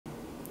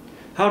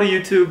Howdy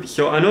YouTube.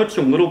 So I know it's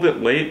a little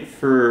bit late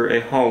for a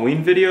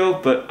Halloween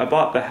video, but I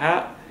bought the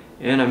hat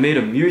and I made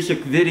a music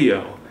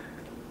video.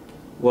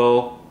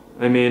 Well,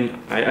 I mean,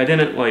 I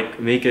didn't like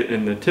make it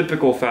in the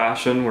typical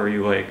fashion where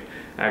you like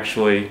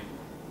actually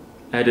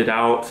edit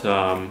out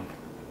I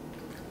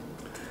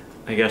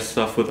guess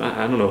stuff with,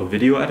 I don't know, a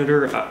video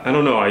editor? I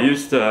don't know, I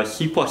used C++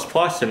 and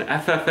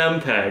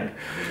FFMPEG,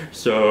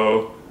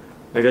 so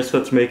I guess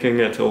that's making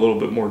it a little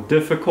bit more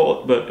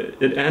difficult, but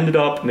it ended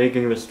up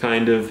making this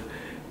kind of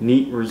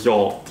neat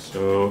result.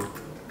 So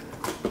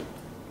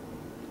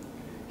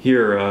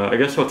here, I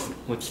guess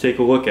let's take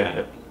a look at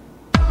it.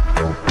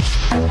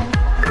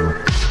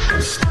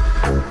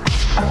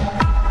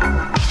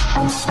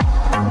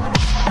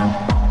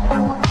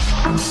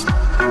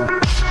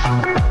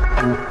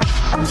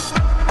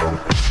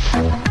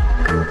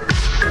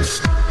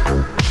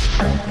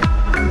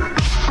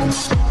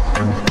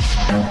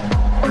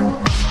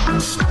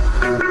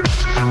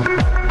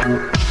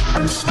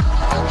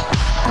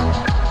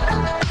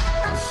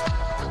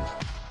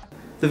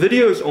 The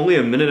video is only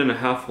a minute and a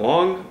half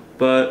long,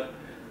 but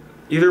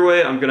either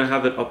way I'm gonna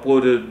have it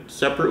uploaded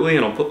separately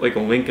and I'll put like a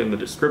link in the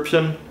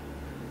description.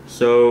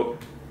 So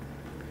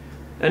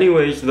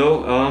anyways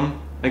though,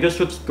 I guess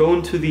let's go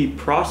into the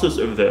process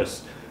of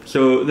this.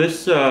 So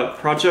this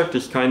project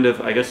is kind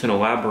of, I guess, an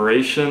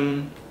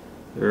elaboration,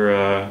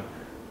 or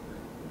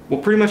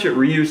well, pretty much it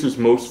reuses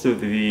most of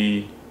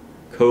the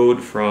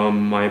code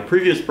from my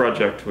previous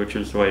project, which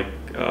is like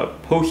a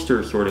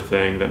poster sort of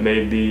thing that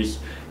made these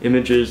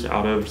images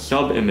out of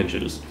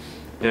sub-images.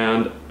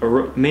 And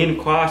a main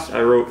class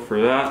I wrote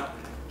for that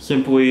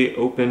simply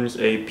opens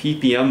a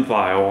ppm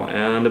file,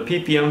 and a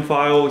ppm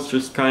file is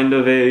just kind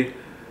of a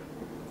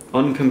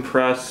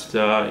uncompressed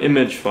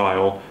image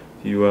file.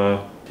 If you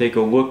take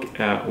a look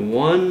at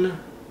one,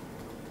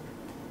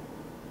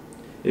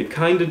 it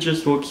kind of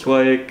just looks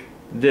like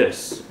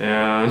this,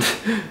 and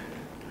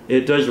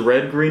it does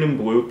red, green, and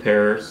blue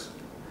pairs,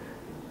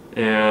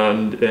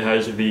 and it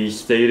has the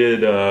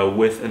stated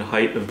width and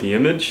height of the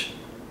image.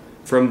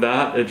 From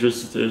that, it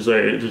just is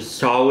a just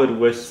solid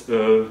list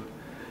of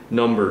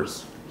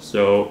numbers.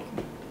 So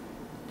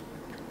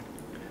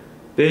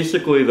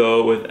basically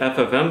though, with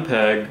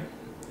FFmpeg,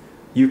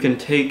 you can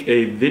take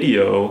a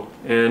video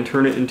and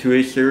turn it into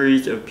a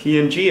series of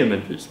PNG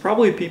images,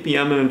 probably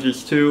PPM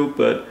images too,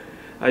 but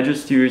I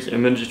just use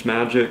Image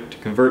Magic to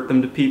convert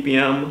them to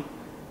PPM.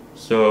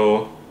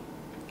 So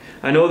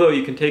I know though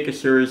you can take a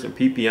series of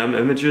PPM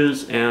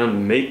images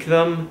and make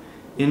them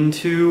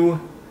into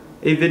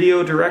a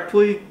video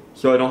directly,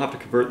 so I don't have to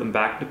convert them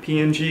back to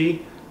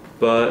PNG,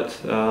 but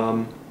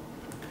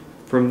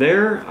from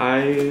there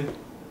I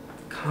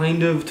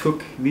kind of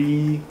took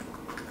the,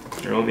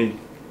 here,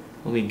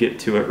 let me get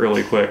to it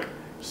really quick.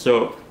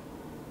 So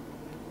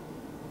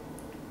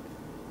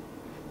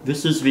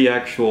this is the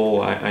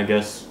actual, I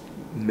guess,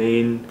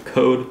 main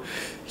code.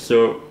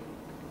 So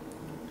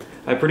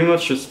I pretty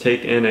much just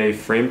take in a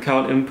frame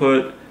count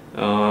input.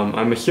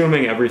 I'm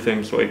assuming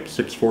everything's like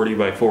 640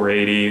 by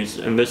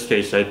 480. In this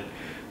case, I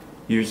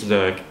use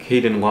the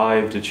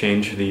Kdenlive to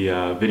change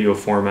the video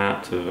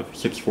format to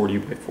 640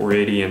 by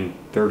 480 and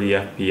 30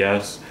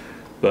 FPS.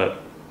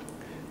 But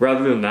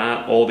rather than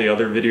that, all the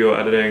other video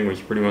editing was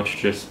pretty much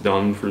just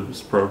done for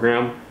this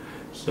program.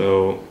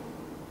 So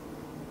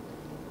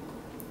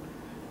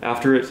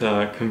after it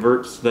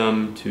converts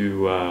them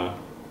to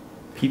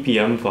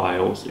PPM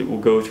files, it will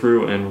go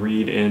through and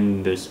read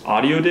in this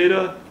audio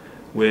data,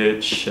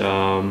 which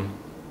I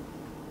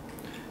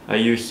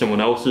used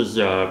someone else's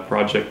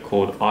project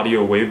called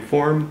Audio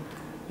Waveform,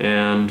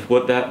 and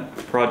what that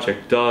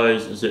project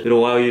does is it'll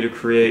allow you to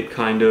create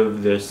kind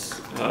of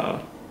this,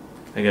 I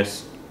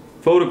guess,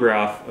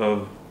 photograph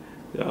of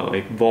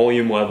like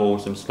volume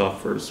levels and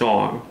stuff for a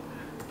song.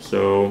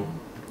 So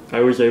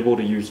I was able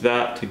to use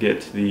that to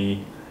get the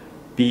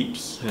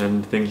beats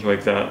and things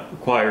like that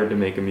required to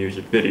make a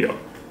music video.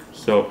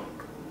 So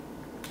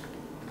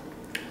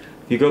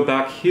if you go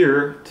back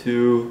here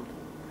to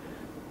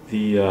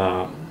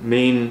the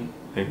main,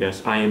 I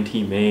guess, int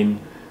main,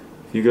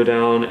 if you go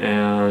down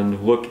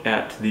and look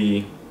at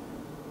the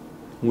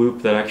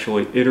loop that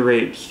actually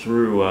iterates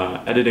through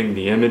editing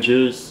the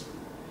images,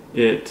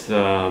 it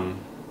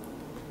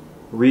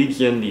reads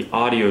in the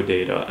audio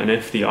data, and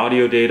if the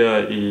audio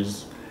data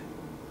is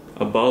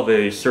above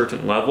a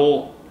certain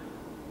level,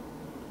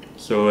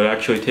 so it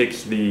actually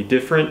takes the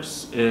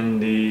difference in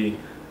the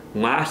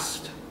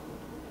last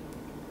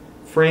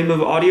frame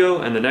of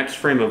audio and the next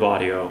frame of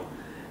audio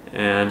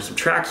and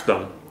subtracts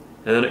them,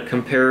 and then it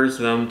compares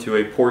them to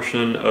a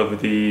portion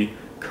of the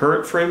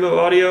current frame of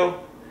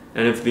audio,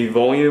 and if the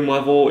volume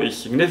level is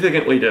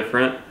significantly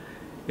different,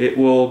 it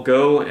will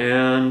go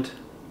and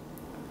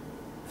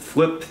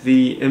flip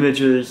the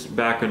images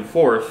back and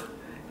forth.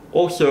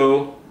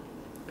 Also,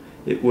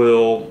 it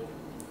will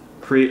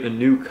create a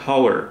new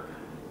color.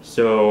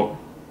 So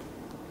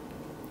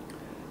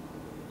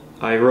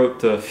I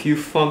wrote a few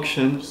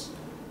functions,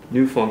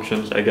 new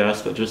functions I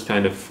guess, that just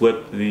kind of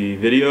flip the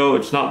video.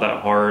 It's not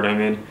that hard. I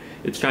mean,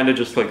 It's kind of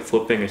just like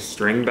flipping a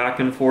string back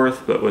and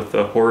forth, but with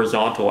the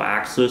horizontal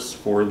axis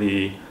for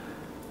the,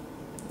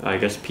 I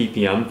guess,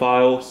 PPM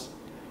files.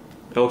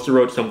 I also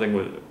wrote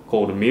something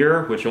called a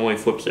mirror, which only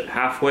flips it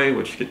halfway,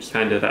 which gets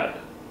kind of that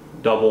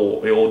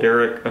double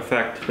Elderic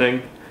effect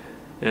thing.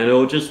 And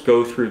it'll just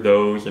go through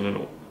those and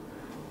it'll,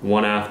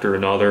 one after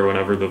another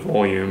whenever the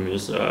volume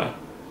is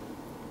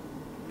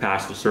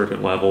past a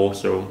certain level.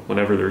 So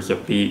whenever there's a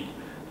beat,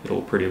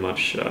 it'll pretty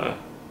much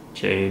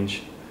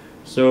change.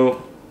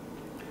 So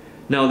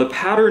now the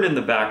pattern in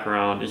the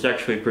background is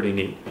actually pretty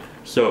neat.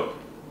 So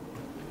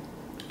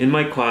in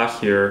my class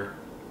here,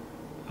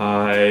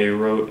 I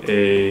wrote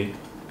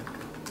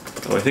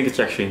I think it's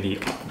actually in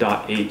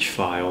the .h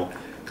file,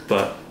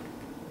 but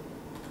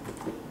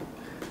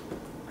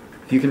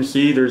you can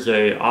see there's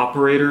a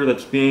operator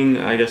that's being,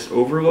 I guess,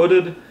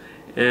 overloaded,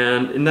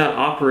 and in that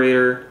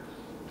operator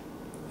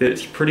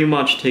it's pretty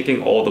much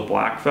taking all the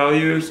black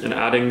values and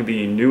adding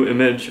the new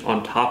image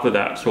on top of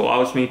that. So it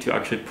allows me to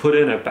actually put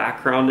in a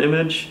background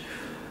image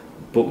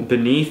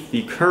beneath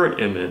the current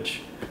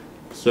image.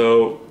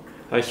 So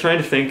I was trying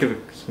to think of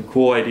some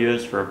cool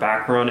ideas for a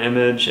background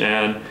image,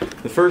 and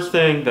the first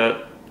thing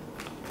that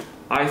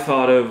I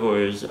thought of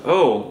was,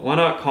 oh, why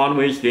not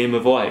Conway's Game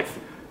of Life?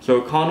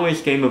 So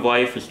Conway's Game of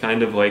Life is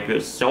kind of like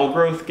this cell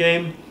growth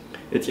game.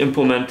 It's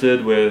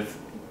implemented with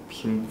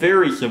some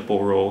very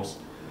simple rules.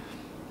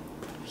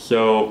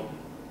 So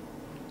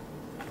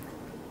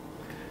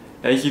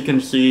as you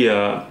can see,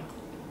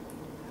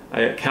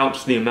 it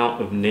counts the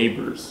amount of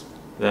neighbors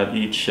that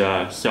each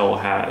cell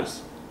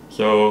has.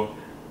 So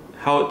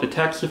how it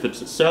detects if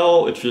it's a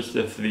cell, it's just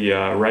if the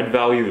red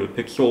value of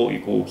the pixel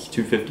equals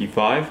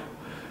 255.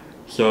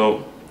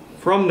 So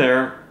from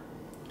there,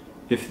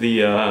 if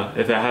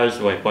it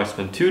has like less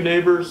than 2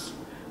 neighbors,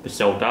 the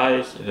cell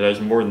dies. If it has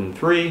more than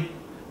 3,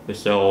 the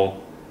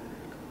cell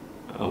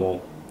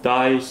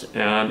dies.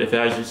 And if it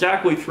has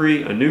exactly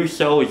 3, a new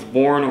cell is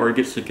born or it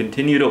gets to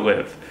continue to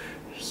live.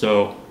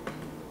 So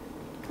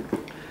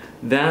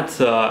that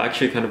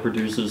actually kind of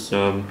produces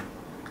some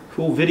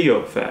cool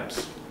video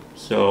effects.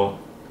 So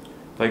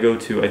if I go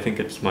to, I think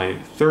it's my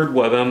 3rd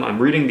WebM, I'm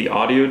reading the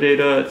audio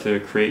data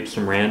to create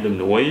some random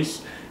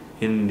noise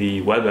in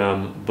the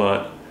WebM,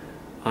 but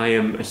I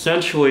am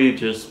essentially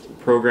just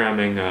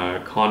programming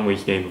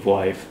Conway's Game of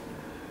Life.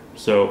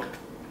 So,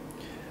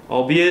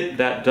 albeit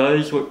that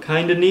does look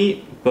kind of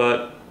neat,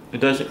 but it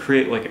doesn't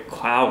create like a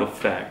cloud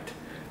effect.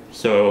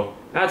 So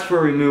that's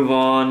where we move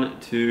on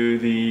to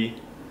the,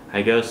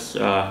 I guess,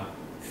 5th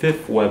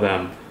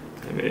WebM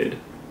I made.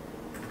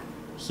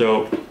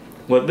 So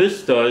what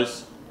this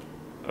does,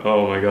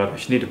 oh my god, I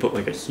should need to put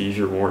like a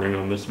seizure warning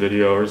on this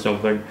video or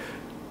something.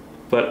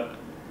 But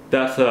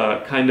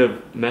that kind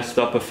of messed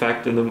up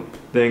effect in the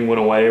thing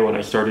went away when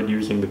I started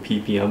using the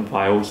PPM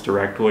files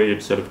directly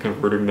instead of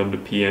converting them to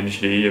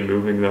PNG and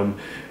moving them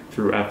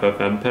through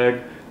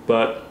FFMPEG.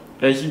 But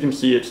as you can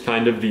see, it's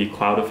kind of the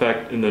cloud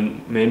effect in the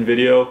main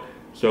video.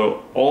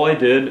 So all I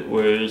did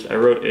was I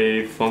wrote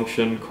a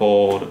function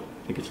called,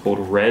 I think it's called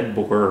red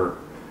blur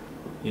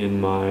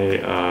in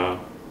my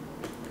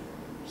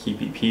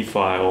CPP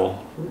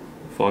file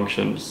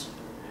functions,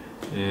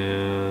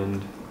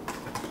 and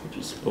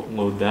just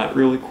upload that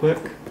really quick.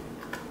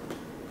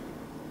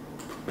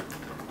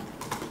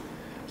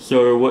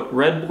 So what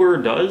red blur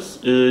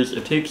does is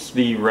it takes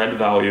the red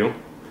value,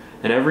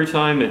 and every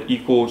time it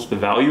equals the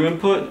value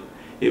input,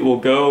 it will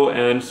go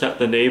and set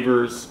the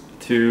neighbors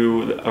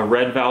to a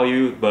red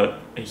value but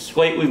a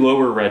slightly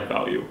lower red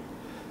value.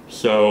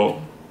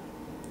 So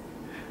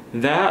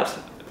that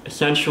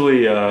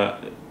essentially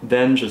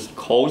then just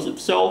calls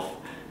itself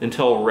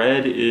until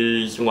red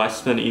is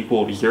less than or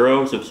equal to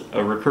 0, so it's a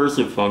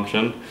recursive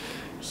function.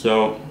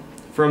 So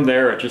from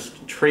there it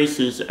just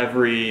traces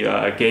every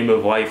Game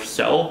of Life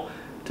cell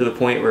to the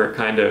point where it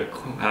kind of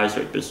has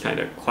like this kind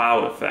of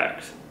cloud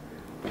effect.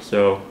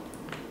 So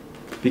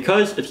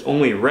because it's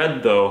only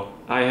red though,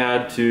 I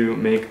had to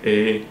make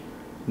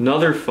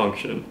another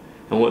function.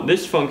 And what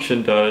this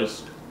function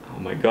does, oh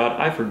my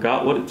god, I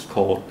forgot what it's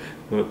called.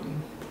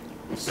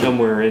 It's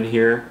somewhere in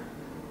here.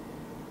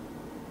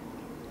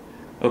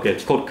 Okay,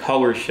 it's called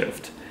color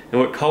shift. And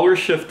what color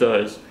shift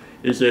does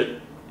is it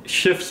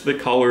shifts the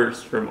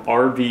colors from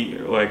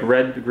RB, like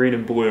red, green,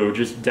 and blue,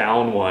 just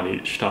down 1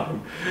 each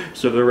time.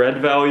 So the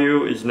red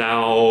value is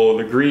now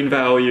the green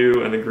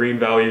value, and the green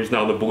value is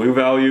now the blue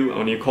value. And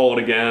when you call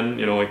it again,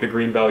 you know, like the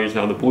green value is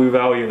now the blue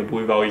value, and the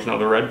blue value is now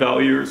the red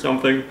value or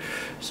something.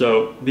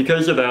 So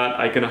because of that,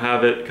 I can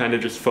have it kind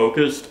of just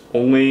focused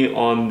only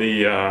on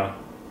the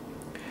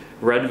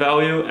red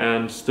value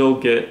and still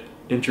get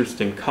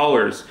interesting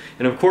colors.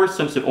 And of course,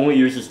 since it only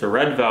uses the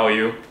red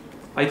value,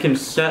 I can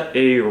set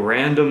a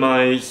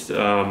randomized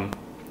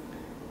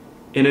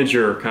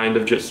integer kind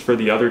of just for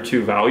the other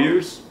 2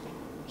 values.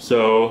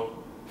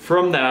 So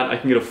from that I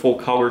can get a full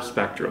color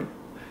spectrum,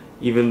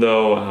 even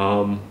though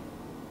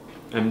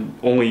I'm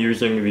only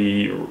using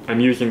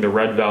the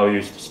red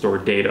values to store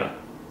data.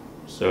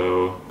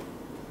 So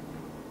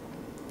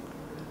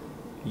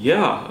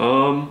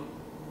yeah,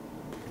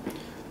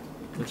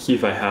 let's see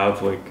if I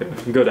have like I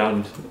can go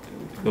down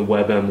the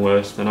WebM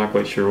list. I'm not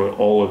quite sure what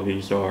all of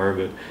these are,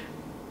 but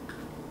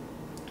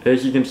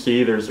as you can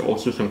see, there's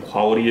also some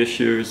quality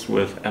issues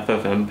with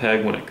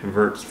FFmpeg when it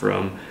converts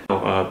from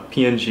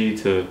PNG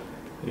to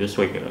just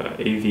like a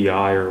AVI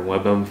or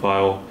WebM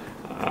file.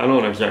 I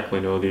don't exactly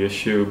know the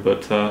issue,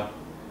 but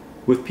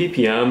with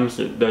PPMs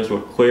it does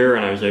look clear,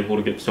 and I was able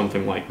to get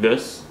something like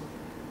this.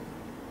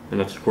 And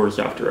that's of course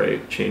after I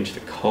changed the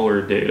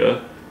color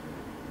data,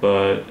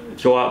 but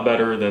it's a lot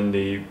better than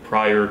the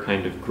prior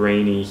kind of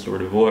grainy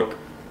sort of look.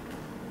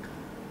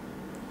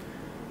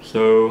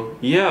 So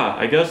yeah,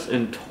 I guess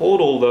in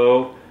total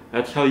though,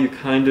 that's how you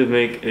kind of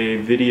make a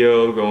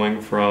video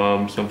going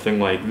from something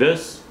like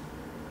this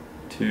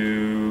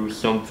to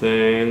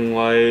something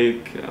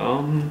like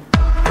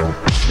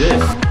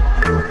this.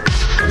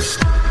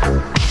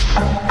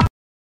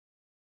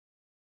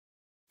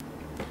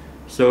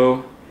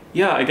 So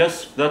yeah, I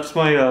guess that's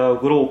my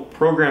little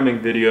programming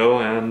video,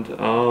 and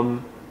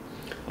I'll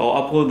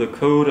upload the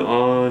code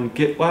on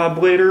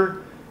GitLab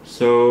later,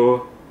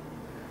 so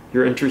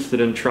you're interested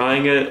in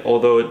trying it,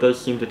 although it does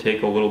seem to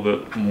take a little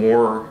bit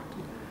more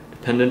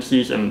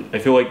dependencies, and I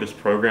feel like this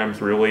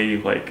program's really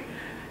like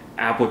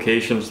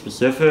application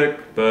specific,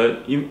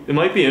 but it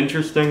might be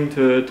interesting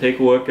to take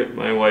a look at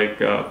my like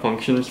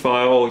functions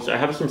files. I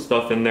have some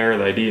stuff in there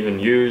that I didn't even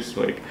use.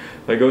 Like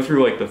if I go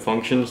through like the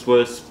functions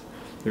list,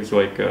 there's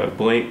like a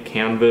blank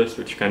canvas,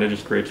 which kind of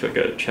just creates like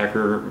a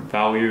checkerboard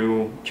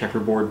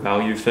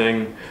value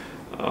thing.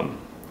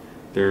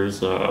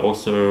 There's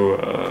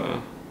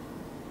also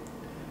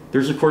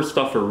there's of course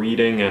stuff for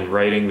reading and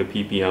writing the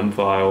PPM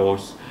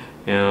files,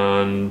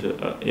 and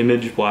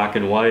image black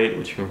and white,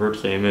 which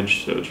converts the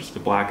image to just a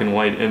black and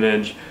white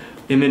image.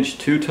 Image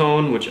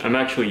two-tone, which I'm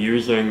actually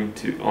using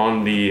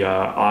on the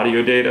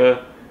audio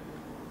data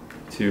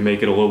to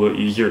make it a little bit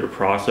easier to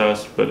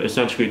process, but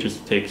essentially it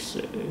just takes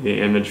the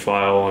image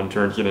file and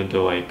turns it into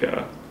like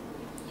a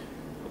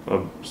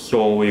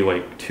solely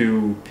like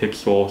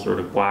 2-pixel sort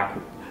of black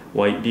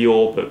white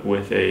deal, but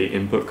with a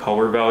input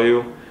color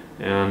value.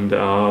 And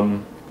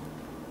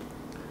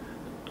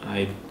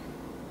I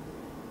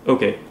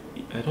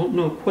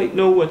don't quite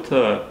know what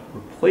to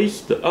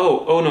replace the,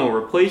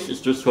 replace is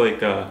just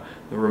like the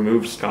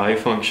remove sky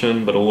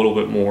function, but a little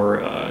bit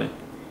more, I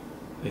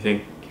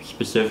think,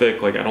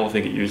 specific. Like I don't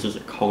think it uses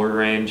a color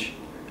range.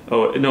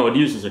 Oh, no, it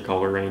uses a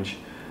color range.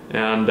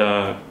 And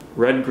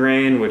red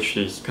grain, which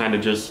is kind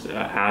of just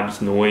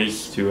adds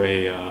noise to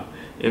a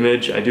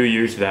image. I do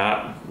use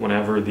that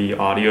whenever the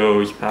audio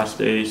is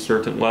past a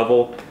certain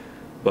level,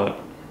 but,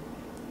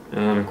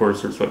 and then of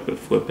course there's like the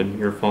flip and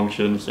mirror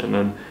functions, and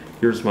then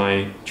here's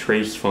my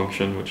trace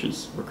function, which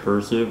is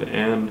recursive,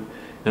 and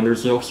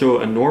there's also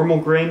a normal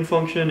grain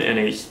function and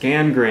a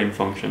scan grain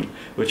function,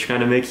 which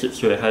kind of makes it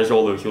so it has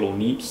all those little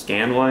neat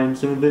scan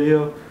lines in the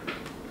video.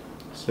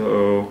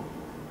 So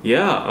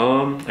yeah,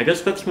 I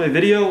guess that's my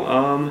video.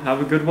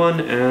 Have a good one,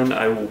 and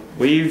I will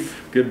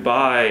wave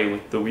goodbye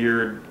with the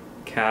weird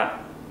cat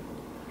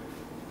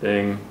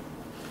thing.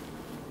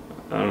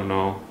 I don't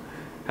know.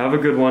 Have a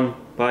good one.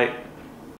 Bye.